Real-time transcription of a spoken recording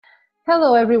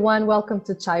Hello, everyone. Welcome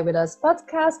to Chai with Us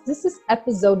podcast. This is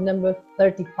episode number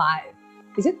 35.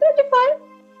 Is it 35?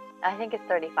 I think it's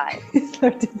 35. It's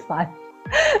 35.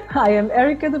 I am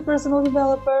Erica, the personal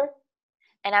developer.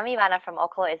 And I'm Ivana from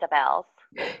Okolo Isabels.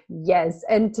 Yes,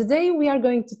 and today we are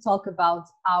going to talk about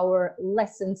our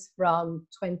lessons from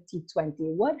 2020.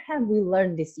 What have we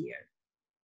learned this year?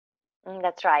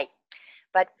 That's right.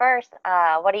 But first,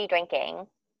 what are you drinking?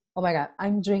 Oh my God,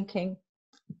 I'm drinking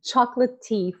chocolate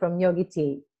tea from Yogi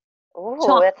Tea.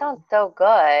 Ooh, that sounds so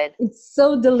good. It's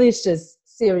so delicious,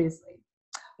 seriously.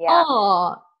 Yeah.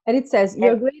 Oh, and it says,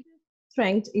 your greatest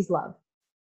strength is love.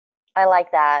 I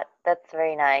like that. That's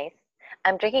very nice.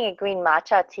 I'm drinking a green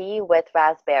matcha tea with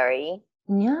raspberry.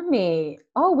 Yummy.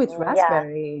 Oh, with Yeah.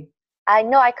 raspberry. I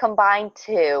know I combined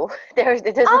two.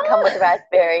 It doesn't come with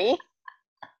raspberry.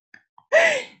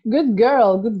 Good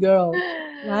girl, good girl.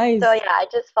 Nice. So yeah, I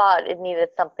just thought it needed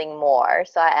something more,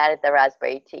 so I added the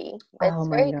raspberry tea. It's Oh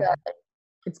my very God. good.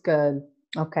 It's good.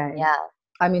 Okay. Yeah.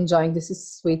 I'm enjoying this.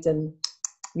 Is sweet and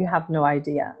you have no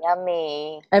idea.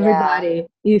 Yummy. Everybody,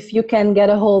 if you can get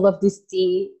a hold of this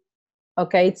tea,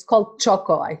 okay, it's called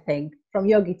Choco, I think, from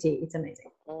Yogi Tea. It's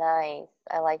amazing. Nice.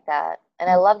 I like that. And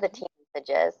I love the tea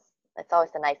messages. It's always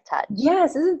a nice touch.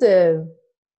 Yes, isn't it?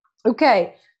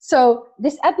 Okay, so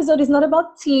this episode is not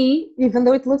about tea, even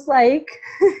though it looks like.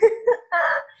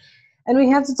 And we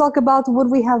have to talk about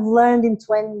what we have learned in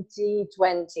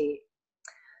 2020,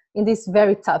 in this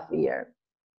very tough year,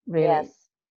 really. Yes.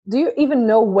 Do you even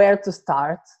know where to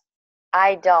start?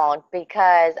 I don't,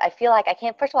 because I feel like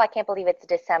first of all, I can't believe it's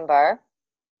December.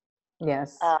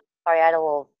 Yes. Sorry, I had a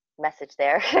little message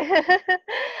there.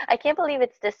 I can't believe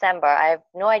it's December. I have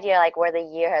no idea like where the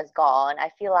year has gone. I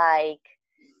feel like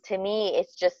to me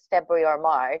it's just February or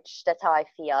March. That's how I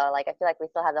feel. Like I feel like we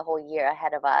still have the whole year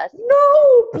ahead of us.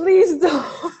 No, please don't.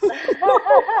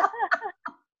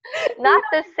 Not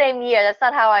the same year. That's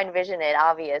not how I envision it,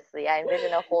 obviously. I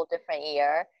envision a whole different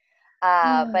year.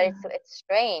 But it's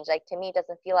strange. Like to me it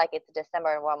doesn't feel like it's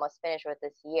December and we're almost finished with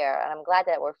this year. And I'm glad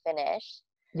that we're finished.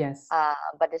 Yes.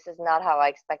 But this is not how I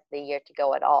expect the year to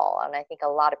go at all. And I think a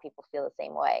lot of people feel the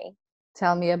same way.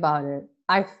 Tell me about it.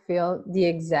 I feel the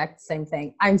exact same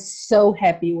thing. I'm so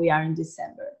happy we are in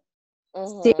December.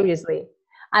 Mm-hmm. Seriously.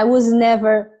 I was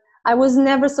never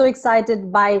so excited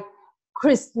by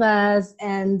Christmas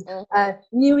and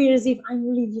New Year's Eve.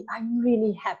 I'm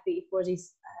really happy for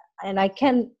this. And I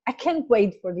can't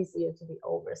wait for this year to be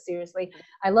over. Seriously.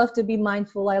 I love to be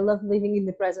mindful. I love living in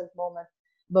the present moment.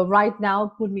 But right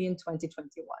now, put me in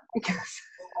 2021 because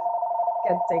I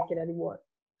can't take it anymore.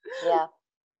 Yeah.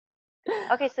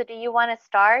 Okay, so do you want to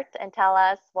start and tell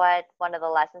us what one of the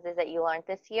lessons is that you learned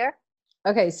this year?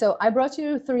 Okay, so I brought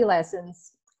you 3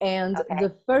 lessons. And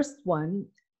the first one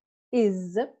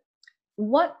is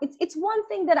it's one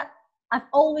thing that I've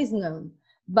always known,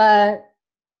 but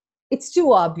it's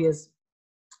too obvious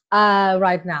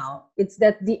right now. It's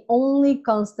that the only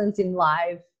constant in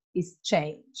life is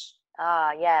change.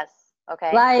 Yes.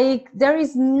 Okay. Like there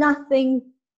is nothing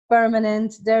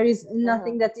permanent. There is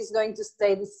nothing that is going to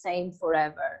stay the same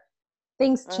forever.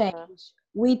 Things change.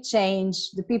 We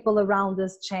change. The people around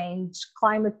us change.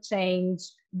 Climate change.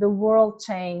 The world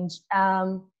change.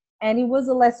 And it was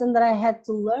a lesson that I had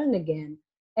to learn again.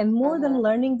 And more than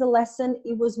learning the lesson,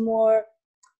 it was more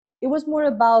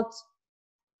about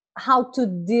how to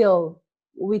deal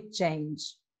with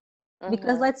change.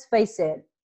 Because let's face it,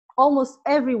 almost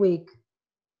every week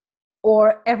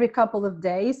or every couple of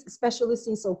days, especially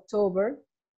since October,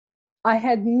 I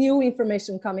had new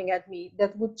information coming at me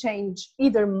that would change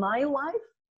either my life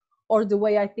or the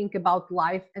way I think about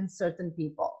life and certain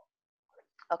people.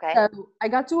 Okay. So I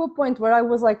got to a point where I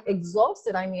was like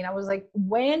exhausted. I mean, I was like,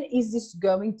 when is this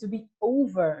going to be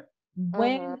over?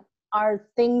 When are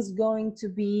things going to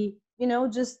be,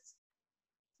 just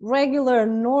regular,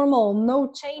 normal,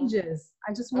 no changes?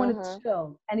 I just wanted to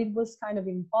chill. And it was kind of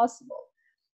impossible.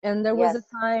 And there was a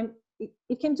time,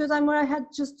 it came to a time where I had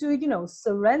just to,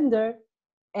 surrender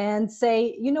and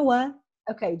say, you know what?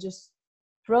 Okay, just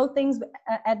throw things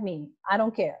at me. I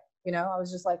don't care. I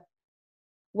was just like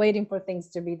waiting for things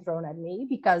to be thrown at me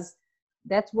because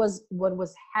that was what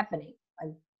was happening.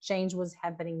 Like change was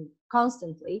happening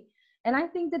constantly. And I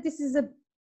think that this is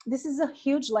a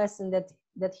huge lesson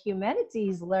that humanity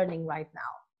is learning right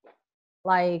now.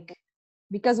 Like,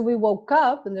 because we woke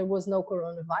up and there was no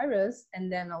coronavirus, and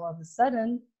then all of a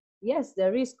sudden, yes,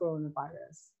 there is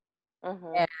coronavirus.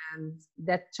 And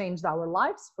that changed our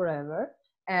lives forever.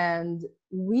 And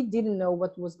we didn't know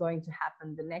what was going to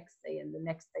happen the next day and the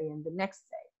next day and the next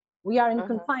day. We are in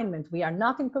confinement. We are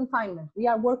not in confinement. We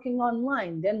are working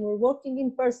online. Then we're working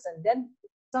in person. Then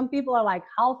some people are like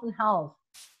half and half,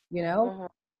 you know. Mhm.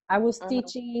 I was Mhm.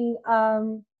 teaching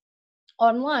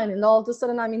online, and all of a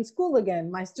sudden I'm in school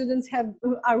again. My students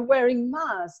are wearing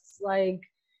masks. Like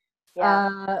Yeah.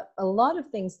 a lot of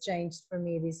things changed for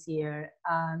me this year,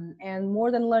 and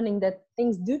more than learning that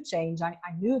things do change, I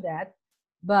knew that,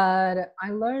 but I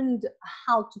learned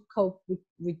how to cope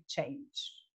with change.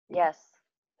 It Yes.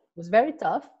 was very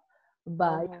tough,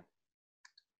 but Mhm.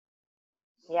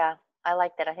 Yeah. I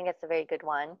like that. I think it's a very good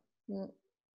one. mm-hmm.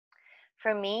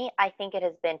 For me, I think it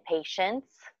has been patience.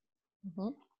 Mm-hmm.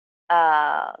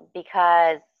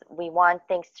 Because we want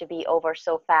things to be over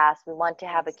so fast. We want to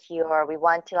have a Yes. cure. We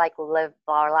want to like live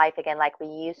our life again like we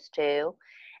used to.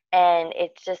 And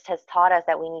it just has taught us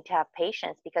that we need to have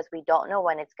patience because we don't know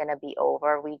when it's going to be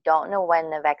over. We don't know when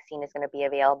the vaccine is going to be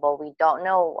available. We don't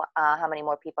know how many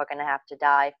more people are going to have to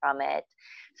die from it.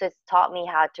 So it's taught me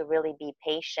how to really be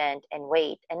patient and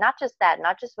wait. And not just that,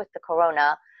 not just with the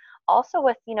corona, also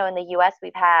with, you know, in the US,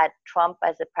 we've had Trump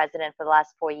as the president for the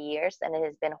last 4 years, and it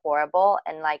has been horrible.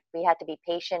 And like we had to be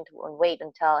patient and wait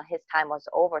until his time was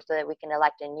over so that we can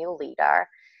elect a new leader.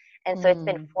 And so it's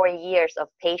been Mm. 4 years of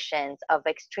patience, of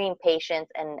extreme patience,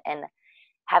 and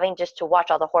having just to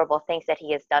watch all the horrible things that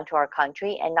he has done to our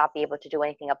country and not be able to do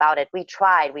anything about it. We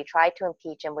tried to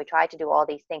impeach him, we tried to do all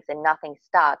these things, and nothing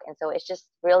stuck. And so it's just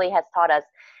really has taught us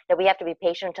that we have to be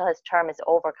patient until his term is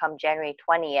over come January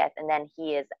 20th, and then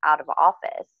he is out of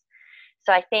office.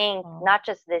 So I think Oh. not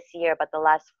just this year, but the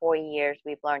last 4 years,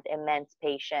 we've learned immense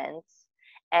patience,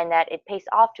 and that it pays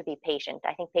off to be patient.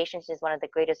 I think patience is one of the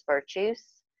greatest virtues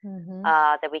Mm-hmm.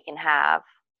 that we can have.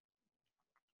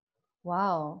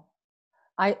 Wow.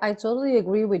 I totally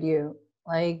agree with you.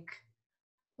 Like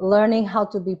learning how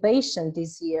to be patient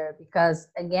this year, because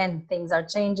again, things are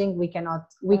changing. We cannot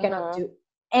Mhm. do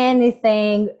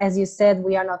anything. As you said,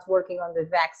 we are not working on the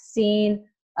vaccine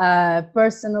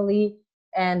personally,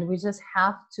 and we just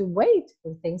have to wait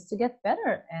for things to get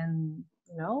better and,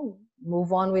 you know,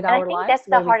 move on with And I our think lives that's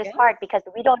the the way we hardest can. part because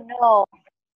we don't know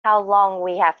how long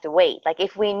we have to wait. Like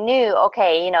if we knew,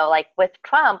 okay, you know, like with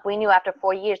Trump, we knew after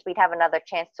 4 years we'd have another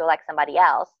chance to elect somebody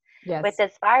else. With Yes.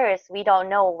 this virus, we don't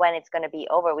know when it's going to be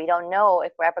over. We don't know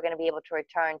if we're ever going to be able to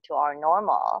return to our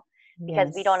normal because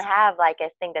we don't Yes. have like a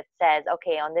thing that says,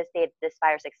 okay, on this date, this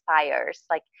virus expires.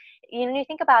 Like, you know, you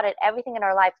think about it, everything in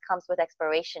our life comes with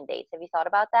expiration dates. Have you thought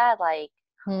about that? Like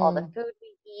all the Hmm. food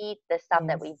we eat, the stuff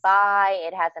that we Yes. buy,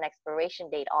 it has an expiration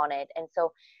date on it. And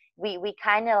so we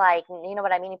kind of like, you know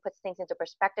what I mean, it puts things into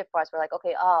perspective for us. We're like,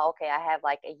 okay, oh okay, I have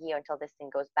like a year until this thing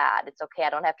goes bad. It's okay, I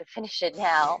don't have to finish it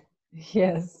now.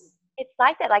 Yes. It's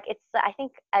like that. Like it's, I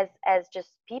think as just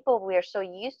people, we are so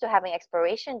used to having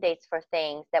expiration dates for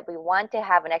things that we want to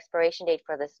have an expiration date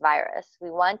for this virus.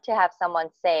 We want to have someone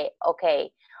say,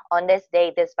 okay, on this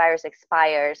day this virus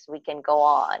expires, we can go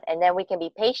on, and then we can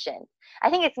be patient. I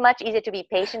think it's much easier to be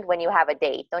patient when you have a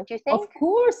date, don't you think? Of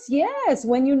course, yes.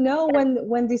 When you know Because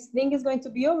when this thing is going to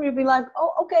be over, you'll be like,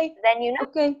 oh, okay, then you know.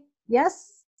 okay,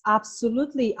 yes,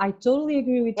 absolutely. I totally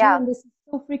agree with you, Yeah. and this is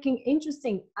so freaking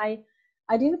interesting.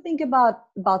 I didn't think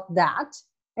about that,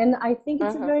 and I think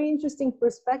it's a Hmm. very interesting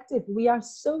perspective. We are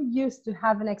so used to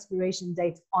have an expiration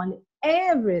date on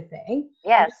everything,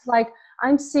 and Yes. it's like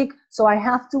I'm sick, so I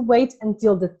have to wait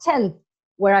until the 10th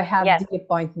where I have Yes. the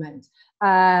appointment.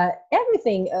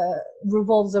 Everything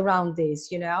revolves around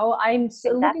this, you know. I'm so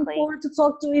looking Exactly. forward to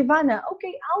talk to Ivana.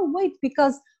 Okay, I'll wait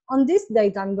because on this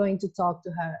date I'm going to talk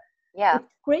to her. Yeah.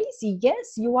 It's crazy.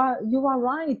 Yes, you are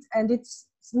right, and it's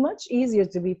much easier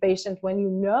to be patient when you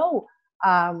know,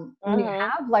 when you Hmm.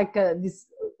 have like this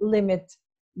limit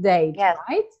date, Yes.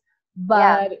 right?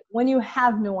 Yeah. But when you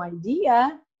have no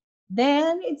idea,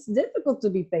 then it's difficult to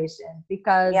be patient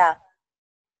because, Yeah.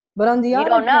 but on the You other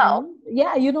don't know. hand,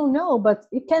 yeah, you don't know, but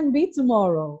it can be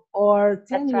tomorrow or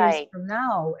 10 That's years right. from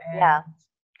now. And Yeah.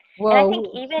 And I think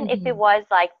whoa, even if it mhm, was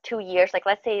like 2 years, like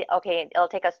let's say, okay, it'll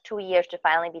take us 2 years to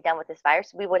finally be done with this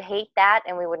virus, we would hate that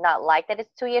and we would not like that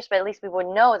it's 2 years, but at least we would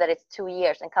know that it's 2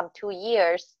 years, and come 2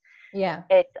 years, yeah,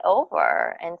 it's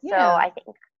over. And so yeah, I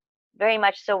think very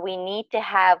much so we need to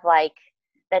have like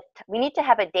that, we need to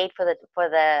have a date for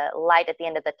the light at the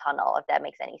end of the tunnel, if that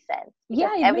makes any sense.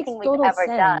 Because yeah, it makes everything we've total ever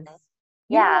done, sense.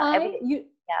 You know yeah, why? everything,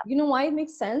 yeah, You know why it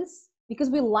makes sense? Because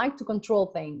we like to control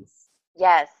things.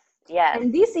 yes, yes.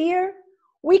 And this year,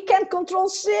 we can't control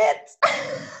shit.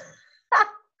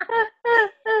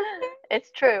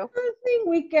 It's true. Nothing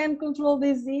we can control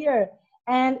this year.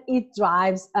 And it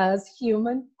drives us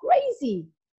human crazy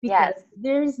Yes, because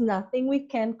there is nothing we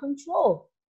can control.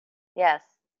 yes,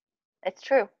 it's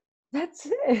true. That's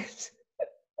it.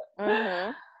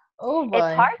 Mhm. Oh It's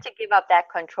boy. hard to give up that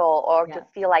control or to Yeah.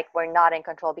 feel like we're not in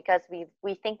control because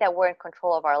we think that we're in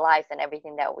control of our lives and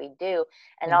everything that we do.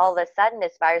 And all of Yes. a sudden,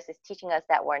 this virus is teaching us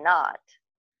that we're not.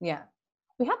 Yeah.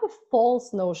 We have a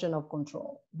false notion of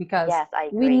control because Yes, I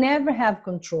we agree. never have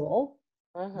control.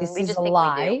 Hmm. This We is just a think we do.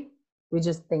 lie. We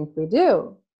just think we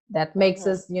do. That makes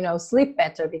Hmm. us, sleep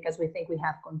better because we think we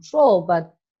have control,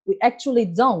 but we actually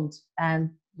don't. And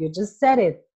you just said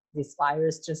it. This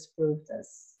virus just proved us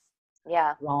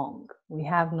Yeah. wrong. We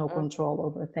have no Hmm. control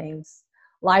over things.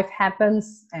 Life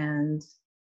happens, and,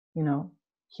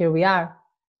 here we are.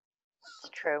 It's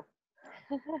true.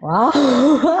 Wow.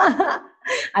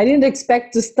 I didn't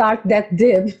expect to start that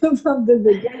deep from the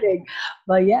beginning.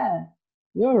 But yeah,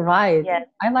 you're right. Yes.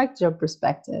 I liked your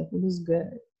perspective. It was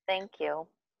good. Thank you.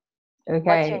 What's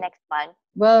your Okay. next one?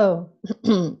 Well,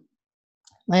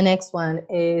 my next one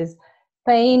is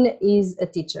pain is a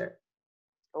teacher.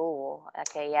 Oh,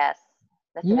 okay. Yes.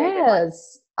 That's a very good one.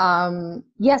 Yes.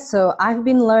 Yes, so I've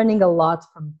been learning a lot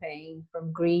from pain,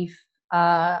 from grief.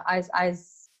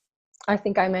 I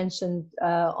think I mentioned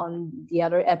on the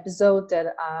other episode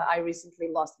that I recently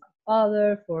lost my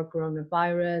father for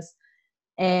coronavirus,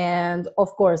 and of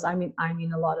course, I'm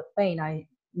in a lot of pain.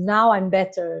 Now I'm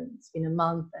better. It's been a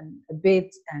month and a bit,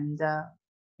 and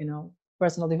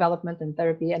personal development and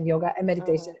therapy and yoga and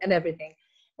meditation Hmm. and everything,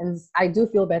 and I do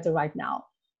feel better right now.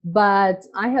 But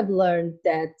I have learned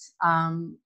that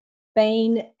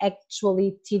pain actually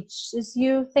teaches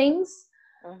you things,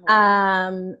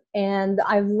 Hmm. and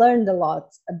I've learned a lot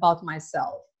about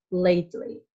myself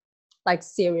lately. Like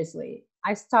seriously,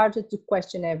 I started to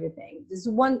question everything. This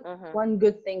one Hmm. one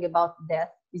good thing about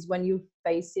death is when you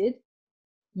face it,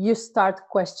 you start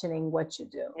questioning what you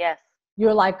do. Yes.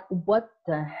 You're like, what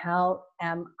the hell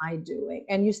am I doing?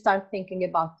 And you start thinking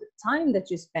about the time that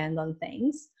you spend on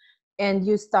things, and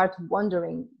you start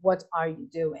wondering, what are you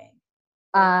doing?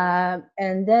 Hmm.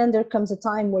 And then there comes a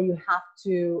time where you have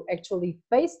to actually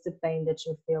face the pain that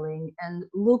you're feeling and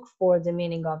look for the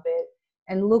meaning of it,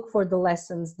 and look for the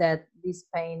lessons that this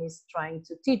pain is trying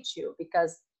to teach you.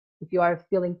 Because if you are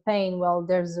feeling pain, well,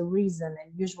 there's a reason, and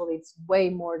usually it's way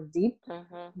more deep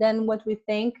Hmm. than what we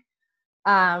think.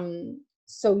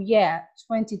 So yeah,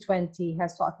 2020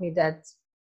 has taught me that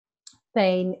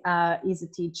pain is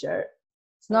a teacher.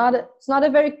 Hmm. It's not a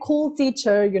very cool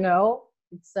teacher,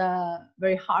 it's a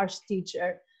very harsh teacher,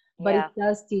 but it Yeah.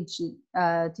 does teach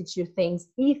you things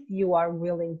if you are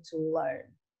willing to learn,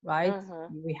 right?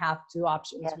 Hmm. We have two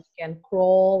options. Yes. We can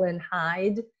crawl and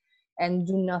hide and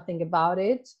do nothing about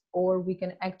it, or we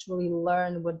can actually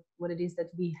learn what it is that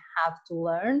we have to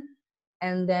learn,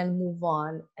 and then move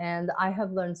on. And I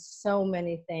have learned so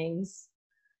many things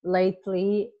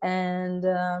lately, and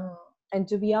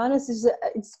to be honest,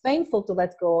 it's painful to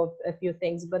let go of a few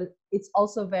things, but it's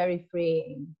also very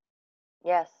freeing.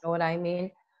 Yes. You know what I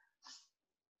mean?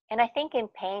 And I think in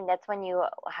pain, that's when you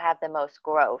have the most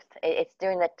growth. It's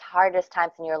during the hardest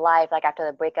times in your life, like after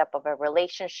the breakup of a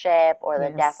relationship or the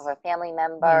death of Yes. a family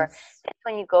member. Yes. That's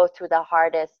when you go through the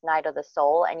hardest night of the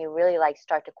soul and you really like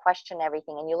start to question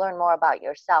everything and you learn more about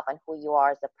yourself and who you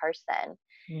are as a person.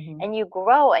 Hmm. And you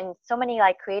grow, and so many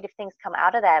like creative things come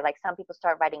out of that. Like some people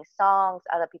start writing songs,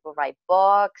 other people write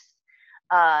books.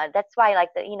 That's why like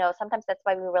sometimes that's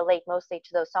why we relate mostly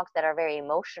to those songs that are very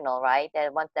emotional, right? The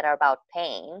ones that are about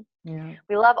pain. Yeah.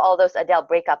 We love all those Adele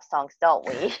breakup songs, don't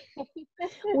we?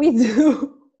 We do.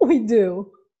 We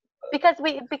do. Because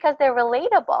they're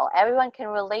relatable. Everyone can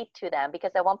relate to them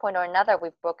because at one point or another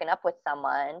we've broken up with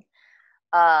someone,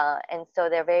 and so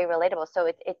they're very relatable. So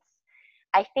it's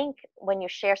I think when you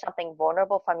share something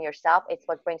vulnerable from yourself, it's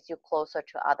what brings you closer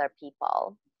to other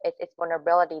people. It's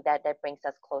vulnerability that brings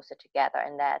us closer together,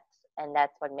 and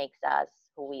that's what makes us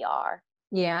who we are.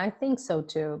 Yeah, I think so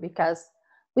too, because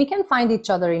we can find each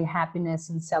other in happiness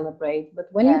and celebrate, but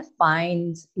when you Yes.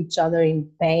 find each other in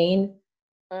pain,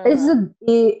 it's Mhm.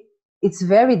 a it, it's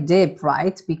very deep,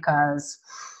 right? Because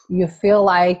you feel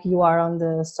like you are on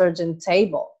the surgeon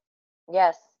table.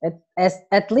 Yes.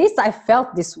 At least I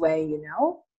felt this way,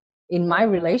 in my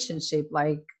Mhm. relationship.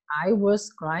 Like I was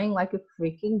crying like a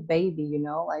freaking baby,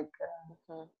 like,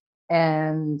 Mhm.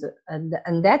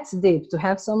 and that's deep. To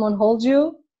have someone hold you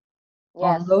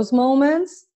on Yes. those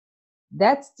moments,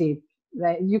 that's deep.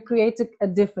 That you create a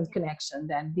different connection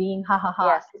than being ha ha ha.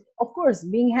 Yes. Of course,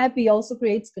 being happy also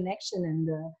creates connection,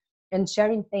 and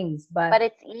sharing things, but But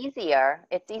it's easier.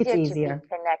 It's it's easier to be easier.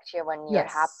 connected when you're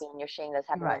happy Yes, and you're sharing those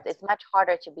happy you're moments. right. It's much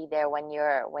harder to be there when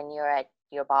you're at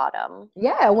your bottom.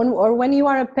 Yeah, when you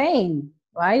are a pain,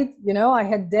 right? I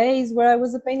had days where I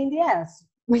was a pain in the ass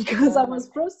because I Mhm. was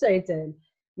frustrated.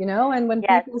 And when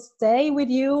Yes. people stay with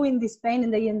you in this pain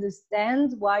and they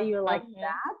understand why you're like Mm-hmm.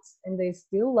 that, and they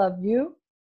still love you,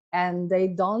 and they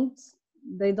don't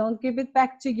give it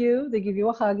back to you, they give you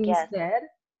a hug Yes. instead.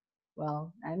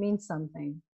 Well, that means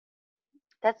something.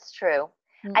 That's true.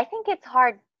 Mm. I think it's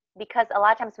hard because a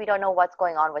lot of times we don't know what's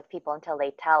going on with people until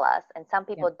they tell us. And some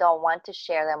Yeah. people don't want to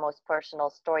share their most personal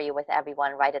story with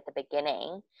everyone right at the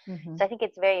beginning. Hmm. So I think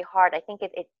it's very hard. I think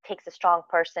it takes a strong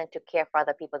person to care for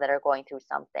other people that are going through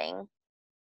something.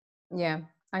 Yeah,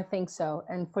 I think so.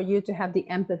 And for you to have the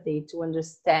empathy to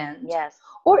understand, Yes.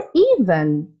 or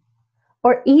even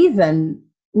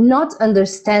not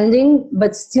understanding,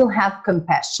 but still have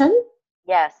compassion.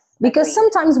 Yes. Because Agreed.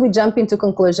 sometimes we jump into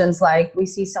conclusions, like we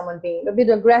see someone being a bit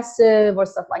aggressive or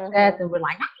stuff like that, Mm-hmm. and we're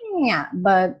like, yeah.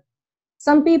 But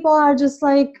some people are just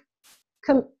like,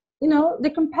 they're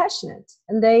compassionate,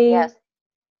 and they Yes.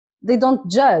 they don't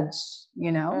judge.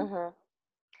 Mm-hmm.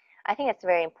 I think it's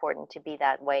very important to be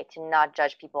that way, to not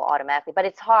judge people automatically. But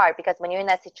it's hard because when you're in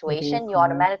that It is situation, you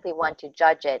hard. automatically want to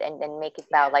judge it and then make it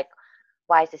about like,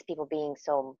 why is this person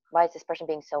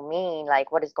being so mean?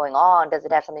 Like, what is going on? Does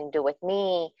it have something to do with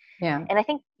me? Yeah. And I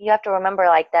think you have to remember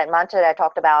like that mantra that I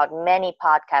talked about many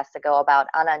podcasts ago about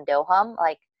Anand Doham,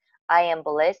 like, I am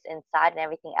bliss inside and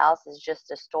everything else is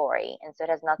just a story. And so it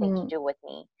has nothing to Mm, do with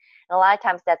me. And a lot of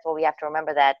times that's what we have to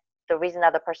remember, that the reason the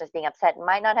other person is being upset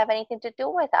might not have anything to do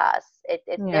with us.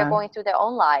 They're yeah. going through their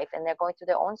own life and they're going through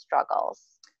their own struggles.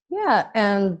 Yeah,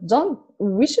 and don't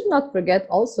we should not forget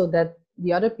also that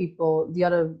the other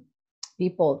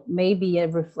people may be a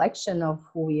reflection of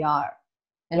who we are.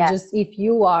 And Yes. just if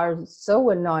you are so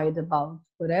annoyed about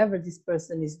whatever this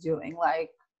person is doing,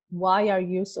 like, why are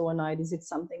you so annoyed? Is it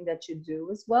something that you do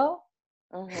as well?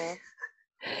 Mm-hmm.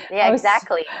 Yeah, I was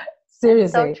exactly. It's so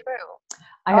seriously, true.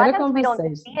 I A lot had of a times we don't see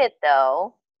conversation. it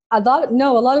though. A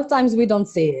lot of times we don't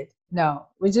see it. No,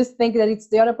 we just think that it's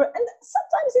the other person, and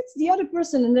sometimes it's the other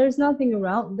person, and there's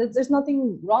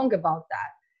nothing wrong about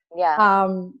that. Yeah.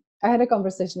 I had a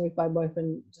conversation with my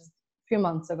boyfriend just a few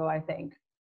months ago, I think,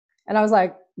 and I was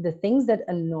like, the things that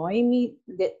annoy me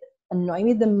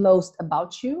the most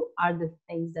about you are the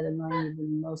things that annoy me the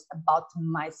most about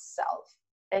myself.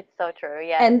 It's so true.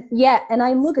 Yes. And yeah, and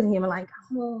I look at him and like,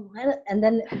 oh, and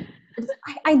then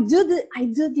I do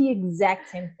the exact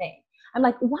same thing. I'm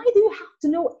like, why do you have to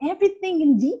know everything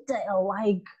in detail?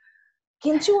 Like,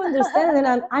 can't you understand?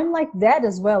 And I'm like that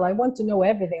as well. I want to know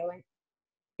everything. Like,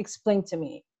 explain to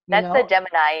me, you That's the know?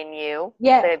 Gemini in you,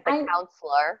 Yeah, the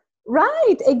counselor.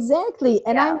 right, exactly.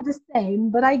 And I'm Yeah. the same,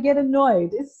 but I get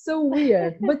annoyed. It's so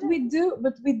weird. But we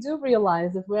do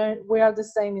realize that we are the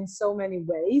same in so many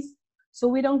ways. So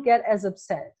we don't get as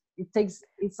upset.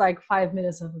 It's like 5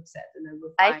 minutes of upset and then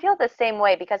we're I fine. feel the same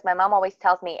way because my mom always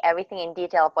tells me everything in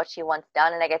detail of what she wants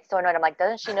done, and I get so annoyed. I'm like,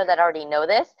 doesn't she know that I already know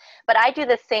this? But I do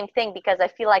the same thing because I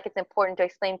feel like it's important to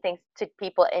explain things to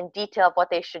people in detail of what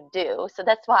they should do. So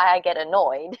that's why I get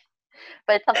annoyed.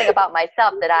 But it's something about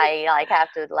myself that I like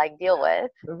have to like deal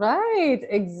with. Right,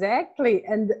 exactly.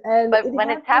 And But it when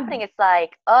it's happened. happening, it's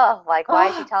like, oh, like why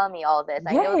is she Ah, telling me all this?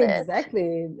 I yeah, know this. exactly.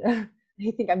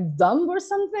 You think I'm dumb or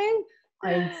something?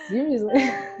 Like, seriously.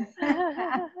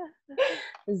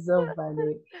 It's so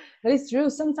funny. But it's true.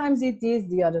 Sometimes it is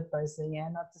the other person. Yeah.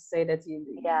 Not to say that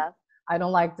Yeah, I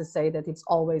don't like to say that it's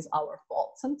always our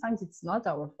fault. Sometimes it's not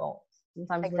our fault.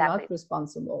 Sometimes we're not exactly.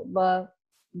 responsible. But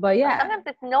Or yeah, sometimes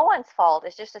it's no one's fault.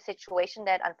 It's just a situation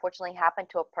that unfortunately happened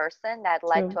to a person that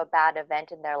led true. to a bad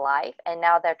event in their life. And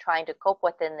now they're trying to cope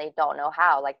with it and they don't know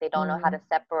how. Like they don't know how to Mm,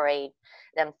 separate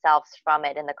themselves from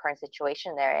it in the current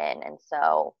situation they're in. And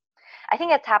so I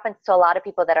think it's happens to a lot of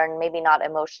people that are maybe not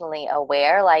emotionally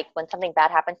aware. Like when something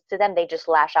bad happens to them, they just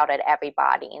lash out at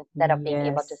everybody instead of being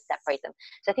able to yes. separate them.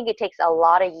 So I think it takes a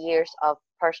lot of years of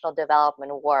personal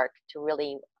development work to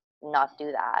really not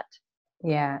do that.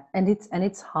 Yeah. And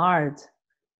it's hard.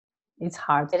 It's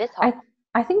hard. It is hard.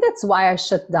 I think that's why I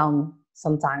shut down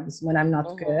sometimes when I'm not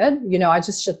Hmm. good. I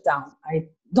just shut down. I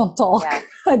don't talk. Yeah,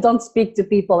 I don't speak to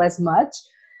people as much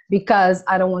because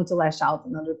I don't want to lash out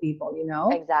on other people.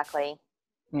 exactly.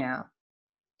 Yeah.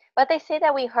 But they say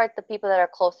that we hurt the people that are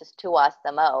closest to us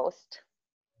the most.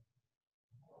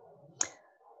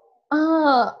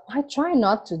 I try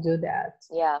not to do that.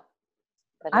 Yeah,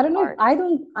 but I it's don't know if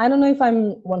hard. I don't know if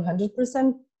I'm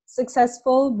 100%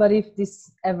 successful, but if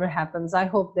this ever happens, I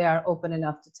hope they are open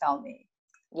enough to tell me.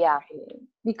 Yeah. Really.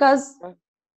 Because Mm.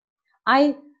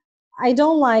 I I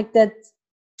don't like that.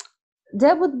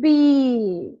 That would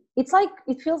be, it's like,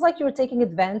 it feels like you're taking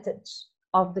advantage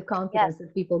of the Yes. confidence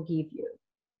that people give you.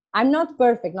 I'm not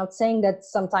perfect, not saying that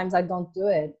sometimes I don't do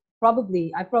it.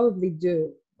 I probably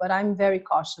do, but I'm very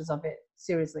cautious of it.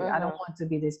 seriously, I don't Mm-hmm. want to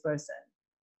be this person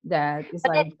that is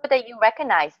But like, it's good that you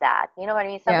recognize that. You know what I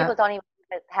mean? Some yeah, people don't even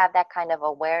have that kind of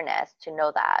awareness to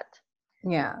know that.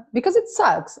 yeah, because it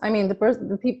sucks. I mean,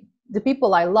 the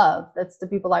people I love, that's the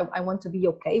people I want to be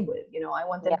okay with. You know, I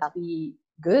want them to Yeah. be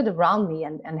good around me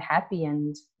and happy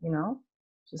and,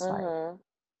 just like. Mhm.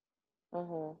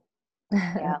 Mhm.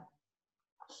 Yeah.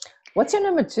 What's your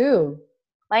number two?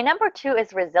 My number two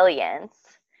is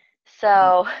resilience.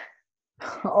 So,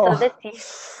 so this Oh, year,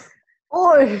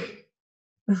 oh,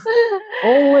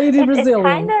 old lady it's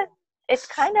kind Brazilian. of it's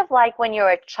kind of like when you're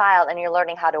a child and you're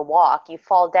learning how to walk. You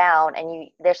fall down and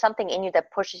there's something in you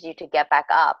that pushes you to get back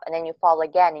up, and then you fall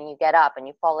again and you get up, and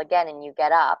you fall again and you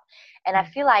get up. And I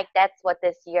feel like that's what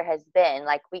this year has been.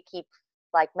 Like we keep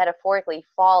like metaphorically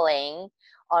falling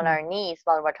on Mm. our knees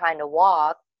while we're trying to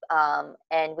walk.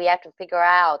 And we have to figure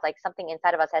out like something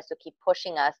inside of us has to keep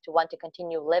pushing us to want to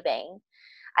continue living.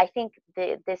 I think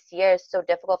this year is so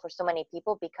difficult for so many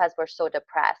people because we're so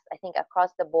depressed. I think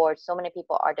across the board, so many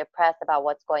people are depressed about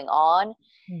what's going on.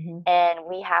 Mhm. And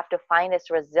we have to find this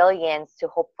resilience to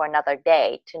hope for another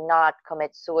day, to not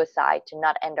commit suicide, to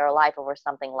not end our life over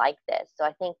something like this. So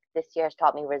I think this year has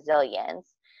taught me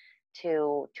resilience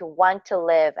to want to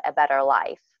live a better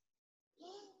life.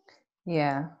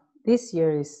 Yeah, this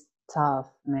year is tough,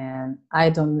 man. I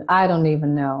don't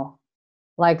even know.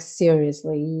 Like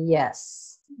seriously,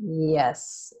 yes.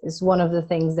 Yes. It's one of the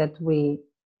things that we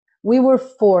were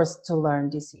forced to learn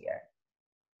this year.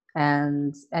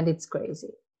 And it's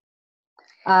crazy.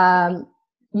 I think Um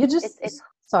you just it's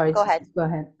sorry, go ahead. just go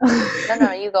ahead. No, no,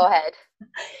 no, you go ahead.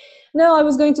 No, I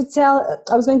was going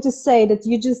to say that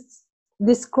you just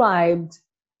described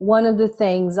one of the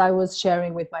things I was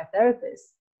sharing with my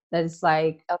therapist. That it's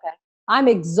like Okay. I'm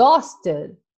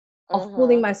exhausted of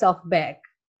pulling Mhm. myself back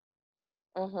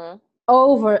Mhm.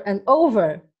 over and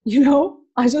over.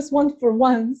 I just want for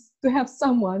once to have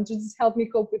someone to just help me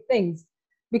cope with things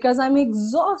because I'm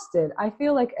exhausted. I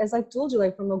feel like, as I told you,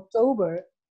 like from October,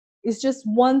 it's just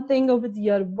one thing over the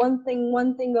other, one thing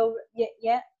over,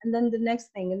 yeah, and then the next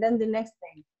thing, and then the next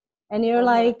thing. And you're Mhm.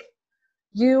 like,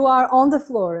 you are on the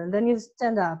floor, and then you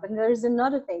stand up, and there's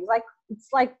another thing. Like, it's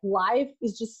like life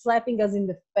is just slapping us in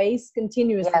the face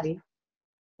Yes. continuously.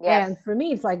 Yes. And for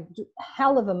me, it's like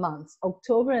hell of a month.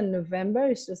 October and November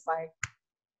is just like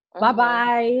bye Mhm.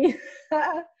 bye.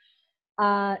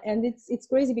 And it's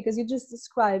crazy because you just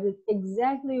described it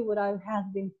exactly what I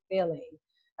have been feeling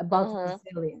about Mhm.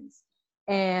 resilience,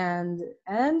 and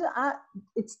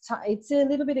it's a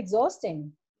little bit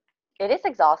exhausting. It is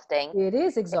exhausting. It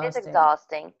is It is exhausting.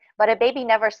 exhausting. But a baby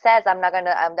never says,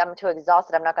 I'm too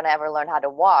exhausted. I'm not gonna ever learn how to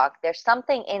walk. There's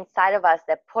something inside of us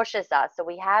that pushes us. So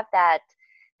we have that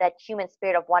human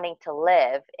spirit of wanting to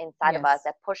live inside of us Yes,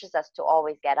 that pushes us to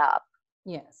always get up.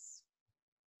 yes,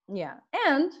 yeah.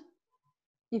 And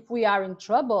if we are in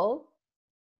trouble,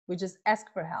 we just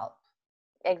ask for help,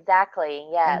 Exactly.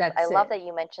 and Yes. I that's love it. that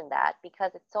you mentioned that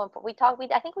because it's so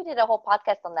important. I think we did a whole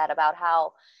podcast on that about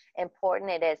how important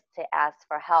it is to ask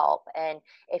for help. And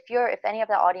if any of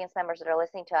the audience members that are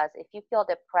listening to us, if you feel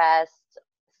depressed,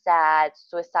 sad,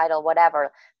 suicidal,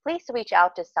 whatever, please reach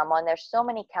out to someone. There's so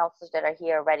many counselors that are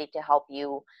here ready to help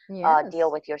you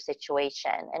deal Yes. with your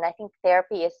situation. And I think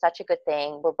therapy is such a good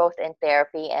thing. We're both in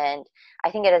therapy, and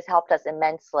I think it has helped us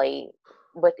immensely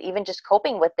with even just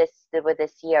coping with this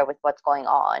year with what's going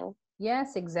on.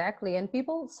 Yes, exactly. And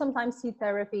people sometimes see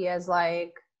therapy as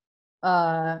like,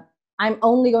 uh, I'm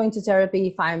only going to therapy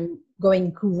if I'm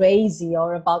going crazy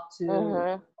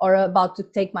Mhm. or about to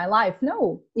take my life.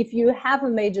 No, if you have a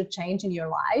major change in your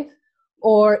life,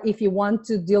 or if you want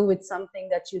to deal with something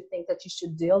that you think that you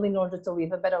should deal in order to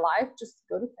live a better life, just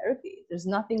go to therapy. There's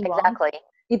nothing wrong. Exactly.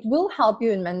 It will help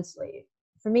you immensely.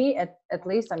 For me, at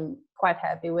least, I'm quite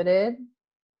happy with it.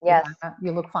 Yes. Yeah,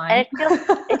 you look And fine.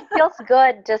 it feels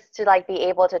good just to like be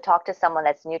able to talk to someone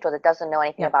that's neutral that doesn't know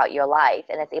anything Yeah, about your life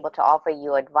and is able to offer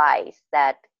you advice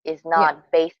that is yeah.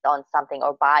 not based on something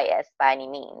or biased by any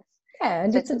means. Yeah,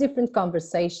 and So it's it's a different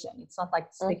conversation. It's not like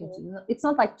mhm, it's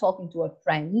not like talking to a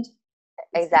friend.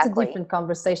 It's a exactly. different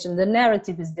conversation. The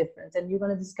narrative is different, and you're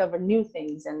going to discover new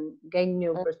things and gain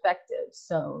new Mm, perspectives.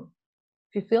 So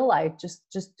if you feel like,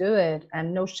 just do it,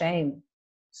 and no shame.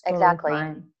 It's totally exactly.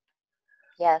 fine.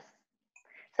 Yes.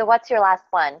 So what's your last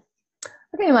one?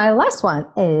 Okay, my last one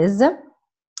is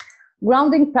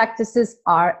grounding practices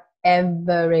are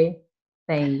everything.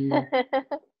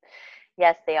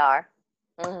 Yes, they are.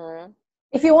 Hmm.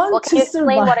 If you Well, want can to you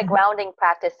explain what a survive, grounding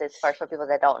practice is first for people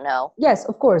that don't know? yes,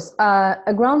 of course.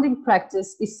 A grounding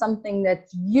practice is something that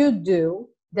you do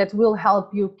that will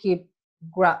help you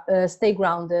stay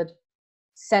grounded,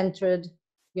 centered,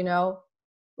 you know,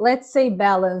 let's say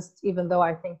balanced, even though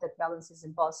I think that balance is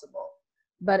impossible,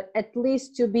 but at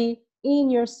least to be in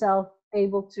yourself,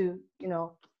 able to,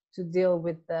 to deal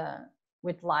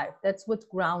with life. That's what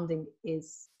grounding is.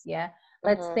 Yeah.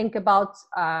 Let's Mm-hmm. think about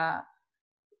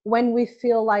when we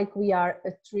feel like we are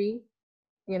a tree,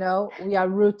 we are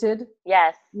rooted.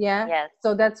 Yes. Yeah. Yes. So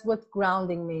that's what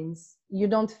grounding means. You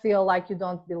don't feel like you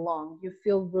don't belong. You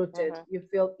feel rooted. Mm-hmm. You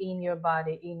feel in your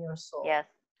body, in your soul. Yes.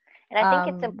 And I think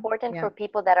it's important Yeah. for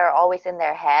people that are always in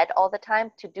their head all the time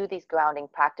to do these grounding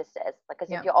practices. Because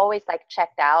if Yeah. you're always like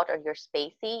checked out or you're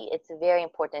spacey, it's very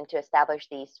important to establish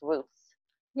these roots.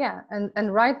 Yeah.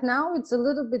 And right now it's a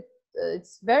little bit,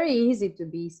 it's very easy to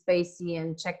be spacey and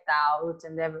checked out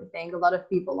and everything. A lot of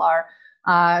people are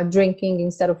drinking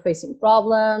instead of facing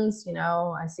problems.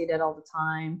 I see that all the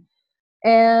time.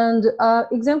 And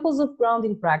examples of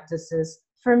grounding practices.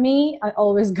 For me, I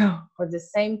always go for the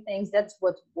same things. That's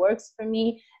what works for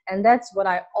me. And that's what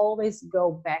I always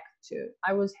go back to.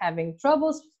 I was having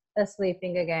troubles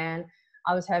sleeping again.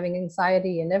 I was having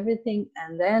anxiety and everything.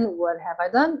 And then what have I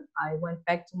done? I went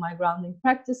back to my grounding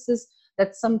practices.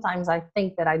 That sometimes I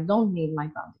think that I don't need my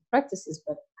grounding practices,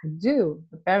 but I do,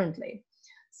 apparently.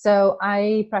 So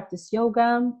I practice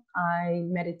yoga, I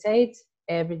meditate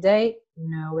every day,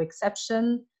 no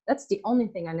exception. That's the only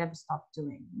thing I never stopped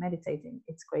doing, meditating.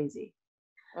 It's crazy.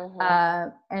 Mm-hmm.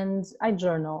 And I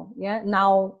journal. Yeah,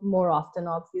 now more often,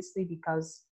 obviously,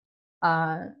 because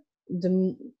uh,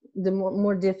 the the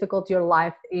more difficult your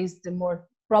life is, the more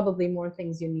probably more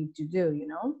things you need to do.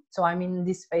 So I'm in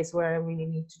this phase where I really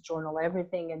need to journal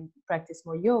everything and practice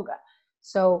more yoga.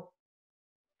 So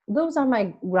those are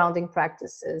my grounding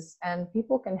practices, and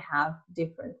people can have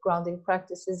different grounding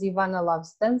practices. Ivana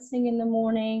loves dancing in the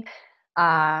morning,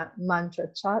 mantra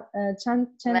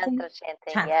chanting, Mantra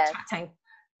chanting, chant, yes.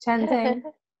 chanting.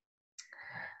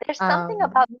 There's something Um,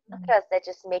 about mantras that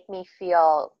just make me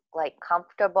feel like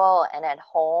comfortable and at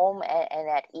home and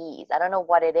at ease. I don't know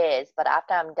what it is, but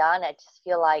after I'm done, I just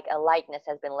feel like a lightness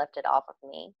has been lifted off of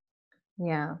me.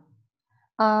 yeah.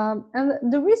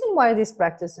 And the reason why these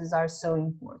practices are so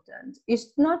important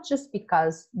is not just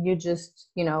because you just,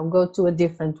 go to a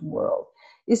different world.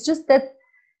 It's just that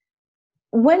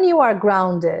when you are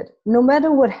grounded, no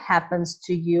matter what happens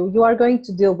to you, you are going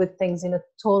to deal with things in a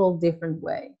total different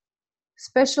way.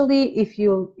 Especially if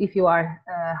you are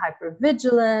hyper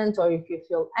vigilant, or if you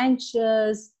feel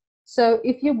anxious. So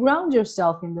if you ground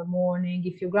yourself in the morning,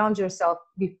 if you ground yourself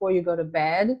before you go to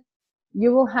bed,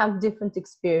 you will have different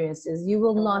experiences. You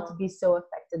will not Mm-hmm. be so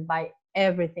affected by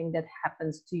everything that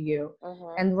happens to you.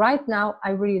 Mm-hmm. And right now, I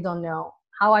really don't know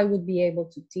how I would be able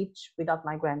to teach without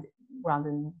my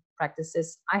grounding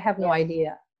practices. I have no Yes.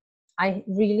 idea. I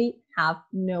really have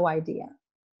no idea.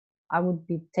 I would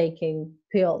be taking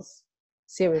pills,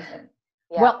 seriously.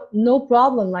 Yeah. Well, no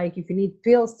problem. Like, if you need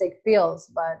pills, take pills.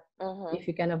 But Mm-hmm. if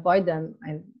you can avoid them,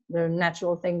 and there are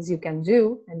natural things you can do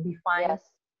and be fine. Yes.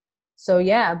 So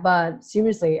yeah, but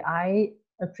seriously, I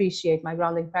appreciate my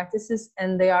grounding practices, and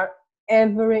they are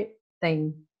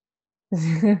everything.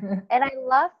 And I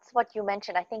loved what you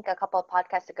mentioned, I think a couple of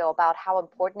podcasts ago, about how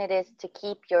important it is to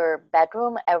keep your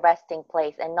bedroom a resting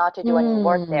place and not to do any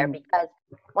work there. Mm, Because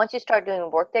once you start doing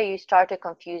work there, you start to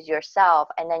confuse yourself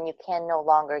and then you can no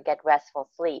longer get restful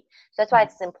sleep. So that's why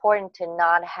it's yes. important to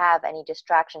not have any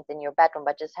distractions in your bedroom,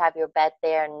 but just have your bed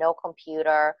there, no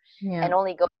computer, Yeah. and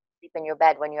only go to sleep in your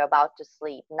bed when you're about to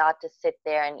sleep, not to sit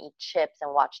there and eat chips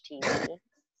and watch TV.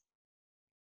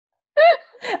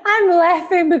 I'm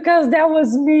laughing because that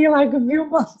was me like a few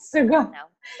months ago. No.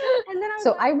 And then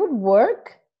so I would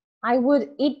work, I would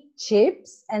eat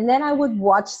chips, and then I would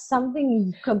watch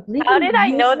something How completely did I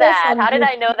know useless that? on How did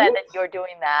I know YouTube. that you're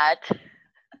doing that?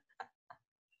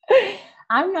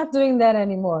 I'm not doing that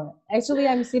anymore. Actually,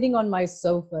 I'm sitting on my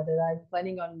sofa that I'm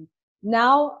planning on.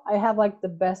 Now I have like the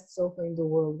best sofa in the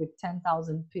world with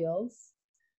 10,000 pills.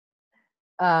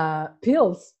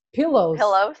 Pillows.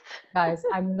 Pillows. Guys,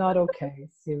 I'm not okay.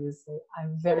 Seriously,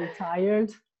 I'm very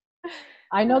tired.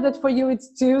 I know that for you it's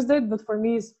Tuesday, but for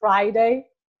me it's Friday.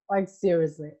 Like,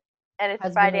 seriously, And it's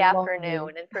has been a Friday long week.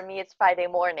 afternoon, and for me, it's Friday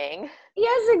morning.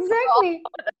 Yes, So we're all exactly.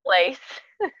 over the place.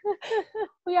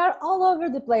 We are all over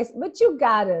the place, but you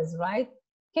got us, right?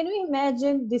 Can you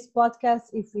imagine this podcast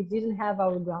if we didn't have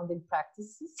our grounding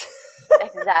practices?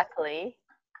 Exactly.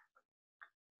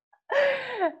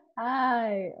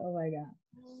 Hi, oh my God.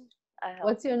 I hope.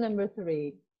 What's your number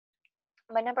three?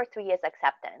 My number three is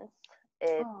acceptance.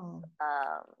 It's Oh,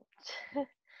 um,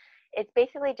 it's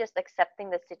basically just accepting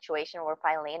the situation we're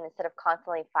finally in instead of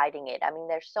constantly fighting it. I mean,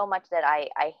 there's so much that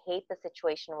I hate the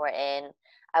situation we're in.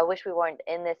 I wish we weren't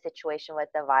in this situation with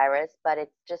the virus, but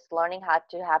it's just learning how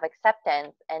to have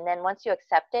acceptance. And then once you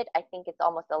accept it, I think it's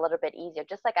almost a little bit easier.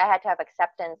 Just like I had to have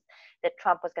acceptance that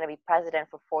Trump was going to be president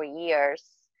for 4 years,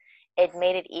 it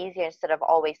made it easier instead of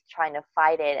always trying to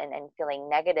fight it and feeling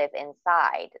negative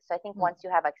inside. So I think once you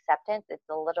have acceptance, it's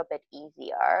a little bit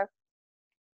easier.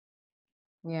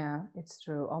 Yeah, it's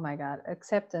true. Oh my God,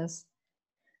 acceptance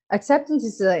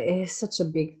is such a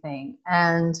big thing.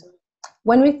 And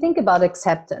when we think about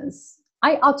acceptance,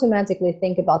 I automatically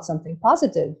think about something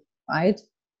positive, right?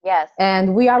 Yes.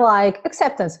 And we are like,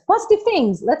 acceptance, positive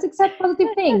things, let's accept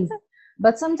positive things.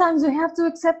 But sometimes we have to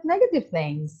accept negative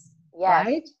things. Yes.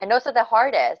 Right? And those are the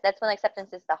hardest. That's when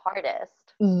acceptance is the hardest.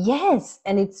 Yes.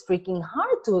 And it's freaking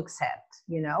hard to accept,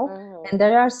 you know? Mm-hmm. And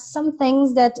there are some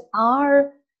things that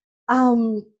are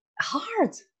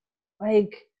hard.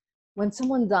 Like when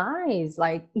someone dies,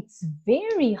 like it's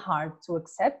very hard to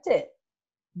accept it.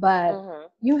 But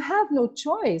you have no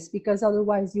choice because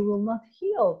otherwise you will not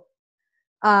heal.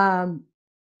 And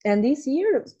this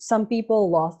year, some people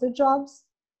lost their jobs.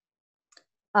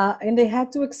 And they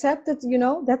had to accept it, you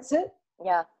know, that's it.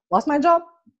 Yeah. Lost my job.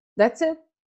 That's it.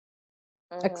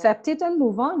 Accept it and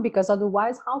move on, because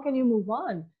otherwise, how can you move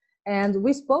on? And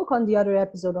we spoke on the other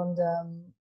episode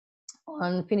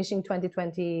on finishing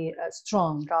 2020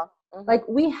 strong. Like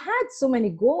we had so many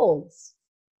goals.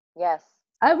 Yes.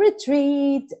 A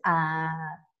retreat,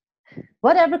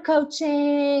 whatever,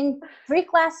 coaching, free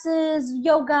classes,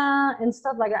 yoga, and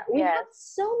stuff like that. We had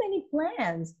so many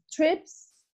plans, trips.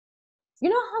 You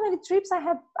know how many trips I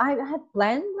had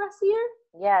planned last year?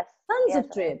 Yes. Tons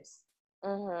of trips.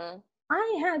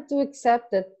 I had to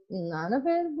accept that none of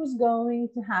it was going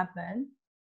to happen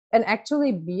and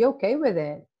actually be okay with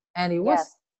it. And it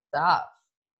was tough.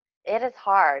 It is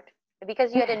hard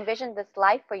because you had envisioned this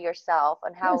life for yourself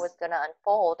and how it was going to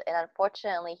unfold. And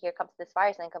unfortunately, here comes this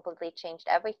virus and completely changed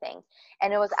everything.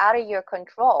 And it was out of your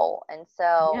control. And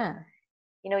so,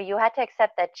 you know, you had to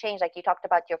accept that change. Like you talked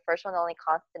about your first one, the only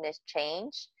constant is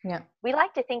change. Yeah. We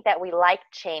like to think that we like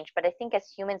change, but I think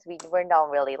as humans, we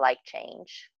don't really like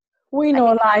change. We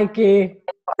don't like it.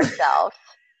 For ourselves.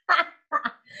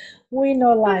 We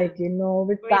don't like it. No,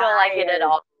 we don't like it at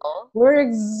all. We're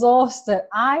exhausted.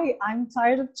 I'm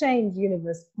tired of change,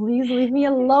 universe. Please leave me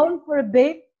alone for a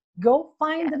bit. Go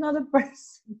find another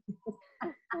person.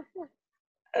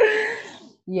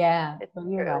 Yeah,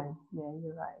 you're right. Yeah,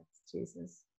 you're right.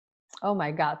 Jesus. Oh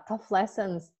my God, tough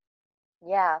lessons.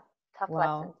 Yeah, tough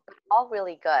lessons. But all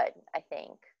really good, I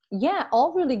think. Yeah,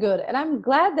 all really good. And I'm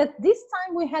glad that this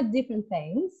time we had different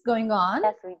things going on.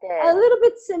 Yes, we did. A little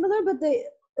bit similar, but they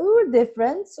were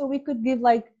different. So we could give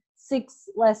like 6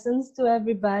 lessons to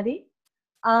everybody.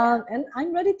 And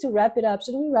I'm ready to wrap it up.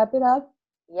 Should we wrap it up?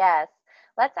 Yes.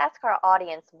 Let's ask our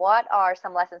audience, what are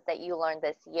some lessons that you learned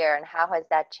this year and how has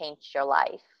that changed your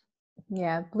life?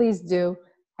 Yeah, please do.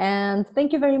 And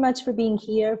thank you very much for being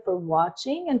here, for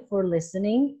watching, and for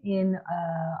listening in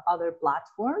other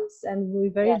platforms. And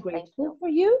we're very grateful for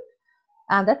you.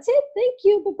 And that's it. Thank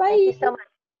you. Bye-bye. Thank you so much.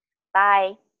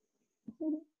 Bye.